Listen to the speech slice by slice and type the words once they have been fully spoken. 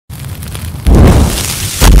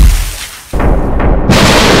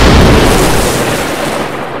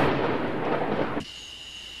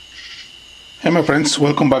Hi my friends,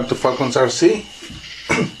 welcome back to Falcons RC.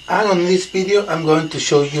 And on this video I'm going to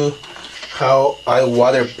show you how I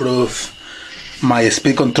waterproof my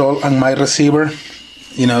speed control and my receiver,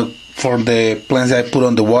 for the planes that I put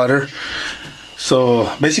on the water. So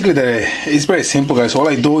basically it's very simple, guys. All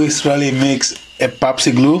I do is really mix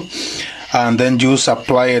epoxy glue and then just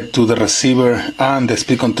apply it to the receiver and the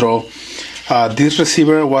speed control. This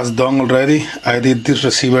receiver was done already. I did this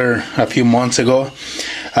receiver a few months ago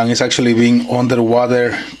and it's actually been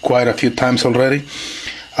underwater quite a few times already.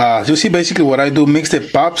 You see, basically what I do, mix the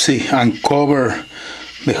epoxy and cover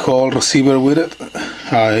the whole receiver with it,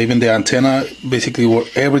 even the antenna, basically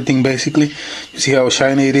everything. Basically, you see how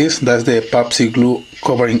shiny it is? That's the epoxy glue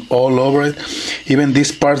covering all over it. Even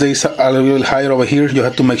this part that is a little higher over here, you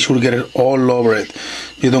have to make sure to get it all over it.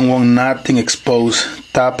 You don't want nothing exposed,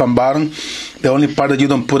 top and bottom. The only part that you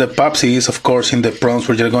don't put epoxy is, of course, in the prongs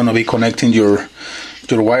where you're going to be connecting your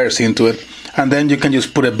wires into it, and then you can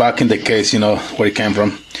just put it back in the case, where it came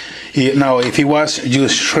from. Now, if it was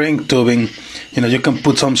just shrink tubing, you can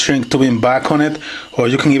put some shrink tubing back on it, or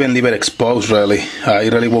you can even leave it exposed. Really,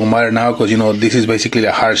 it really won't matter now because this is basically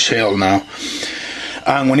a hard shell now.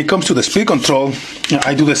 And when it comes to the speed control,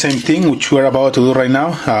 I do the same thing, which we're about to do right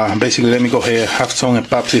now. Basically, let me go ahead. I have some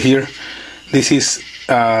epoxy here. This is,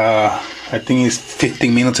 I think it's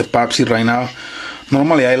 15 minutes epoxy right now.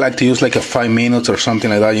 Normally, I like to use like a 5 minutes or something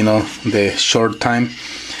like that, the short time.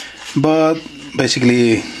 But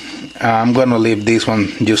basically, I'm gonna leave this one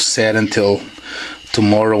just set until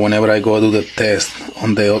tomorrow, whenever I go do the test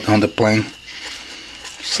on the plane.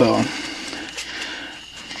 So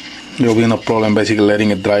there'll be no problem basically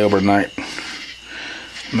letting it dry overnight.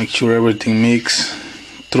 Make sure everything mix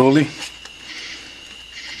thoroughly.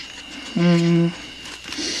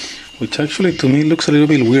 Which actually to me looks a little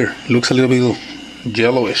bit weird. Looks a little bit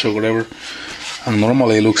yellowish or whatever, and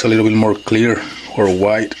normally it looks a little bit more clear or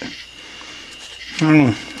white. I don't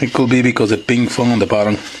know, it could be because the pink foam on the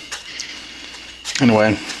bottom.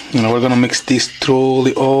 Anyway, we're gonna mix this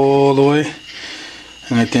thoroughly all the way,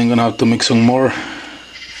 and I think I'm gonna have to mix some more,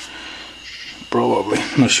 probably,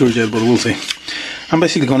 not sure yet, but we'll see. I'm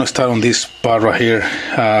basically gonna start on this part right here.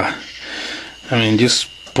 Just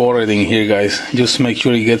pour it in here, guys. Just make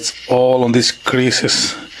sure it gets all on these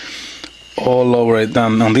creases, all over it.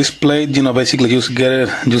 And on this plate, basically just get it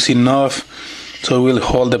just enough so it will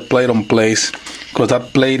hold the plate on place, because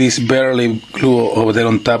that plate is barely glue over there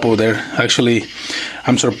on top over there. Actually,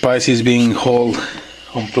 I'm surprised it's being held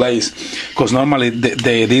on place, because normally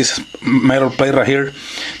this metal plate right here,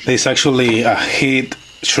 there's actually a heat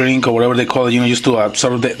shrink or whatever they call it, just to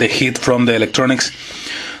absorb the heat from the electronics.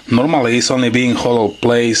 Normally it's only being held in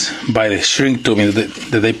place by the shrink tubing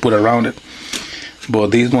that they put around it, but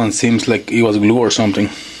this one seems like it was glue or something,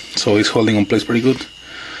 so it's holding on place pretty good,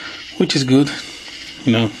 which is good.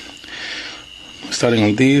 Starting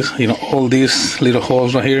on these, all these little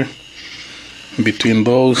holes right here, between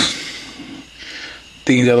those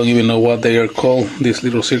things, I don't even know what they are called, these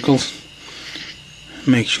little circles.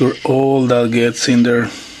 Make sure all that gets in there,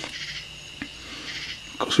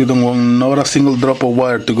 because we don't want not a single drop of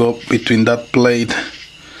water to go between that plate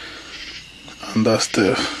and that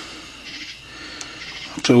stuff.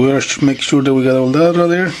 So we are make sure that we got all that right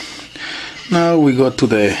there. Now we go to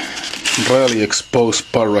the really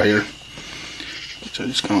exposed part right here. So I'm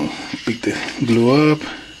just gonna pick the glue up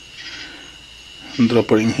and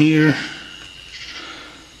drop it in here.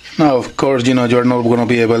 Now, of course, you're not gonna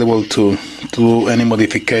be available to do any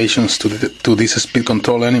modifications to this speed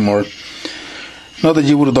control anymore. Not that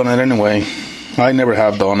you would have done it anyway. I never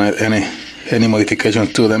have done it, any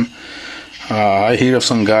modifications to them. I hear of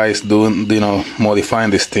some guys doing,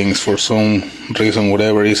 modifying these things for some reason,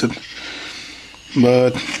 whatever is it.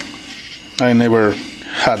 But I never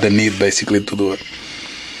had the need basically to do it.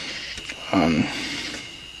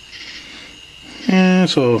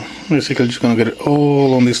 So basically just gonna get it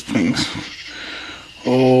all on these things,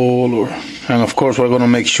 all over. And of course we're gonna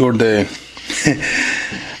make sure the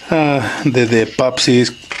epoxy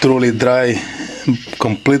is truly dry,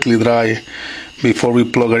 completely dry, before we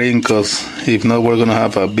plug it in, because if not we're gonna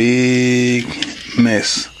have a big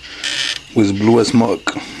mess with blue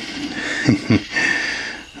smoke.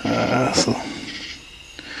 So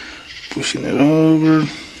pushing it over,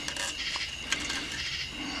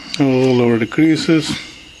 all over the creases.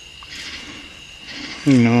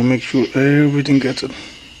 Make sure everything gets it.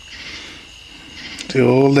 See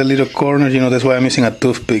all the little corners, that's why I'm using a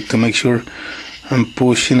toothpick, to make sure I'm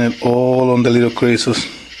pushing it all on the little creases.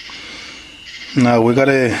 Now we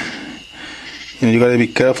gotta, you gotta be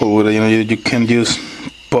careful with it. You can't just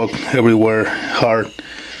poke everywhere hard.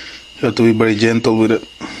 You have to be very gentle with it.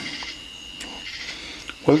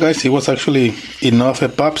 Well guys, it was actually enough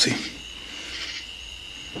epoxy.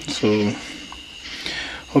 So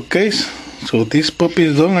okay, so this puppy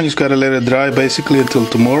is done. I just gotta let it dry basically until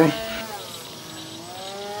tomorrow.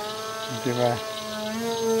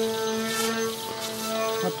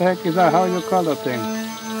 What the heck is that? How you call that thing?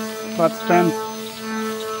 Flat stand?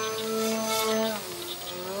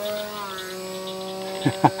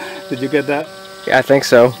 Did you get that? Yeah, I think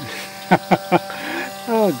so.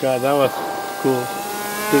 Oh god, that was cool.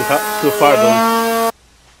 Too far though.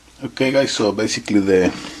 Okay guys, so basically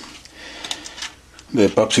the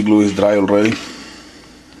epoxy glue is dry already,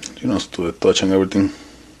 you know, to the touch and everything.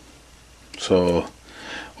 So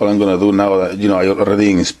what I'm gonna do now, that, you know, I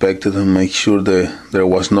already inspected and make sure that there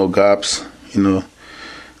was no gaps, you know,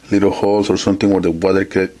 little holes or something where the water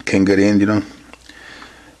can get in, you know.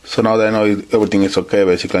 So now that I know everything is okay,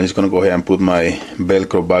 basically I'm just gonna go ahead and put my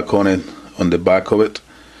Velcro back on it, on the back of it,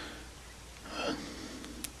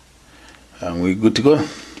 and we're good to go.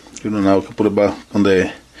 You know, now I can put it back on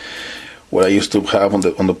the what I used to have on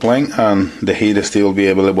the plane, and the heat is still be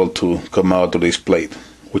available to come out of this plate,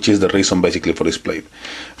 which is the reason basically for this plate.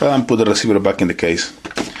 And put the receiver back in the case.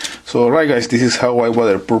 So alright guys, this is how I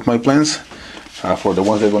waterproof my planes for the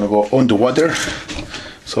ones that are going to go on the water.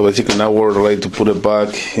 So basically now we're ready to put it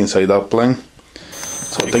back inside that plane.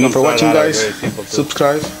 So thank you for watching guys,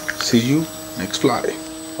 subscribe, see you next fly.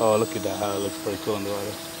 Oh, look at that, how it looks pretty cool in the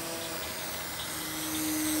water.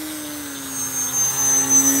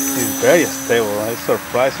 It's very stable, it's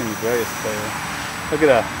surprisingly very stable. Look at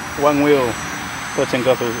that, one wheel touch and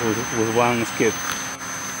go with one skid.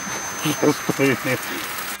 That's pretty neat.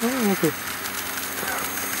 Oh, okay.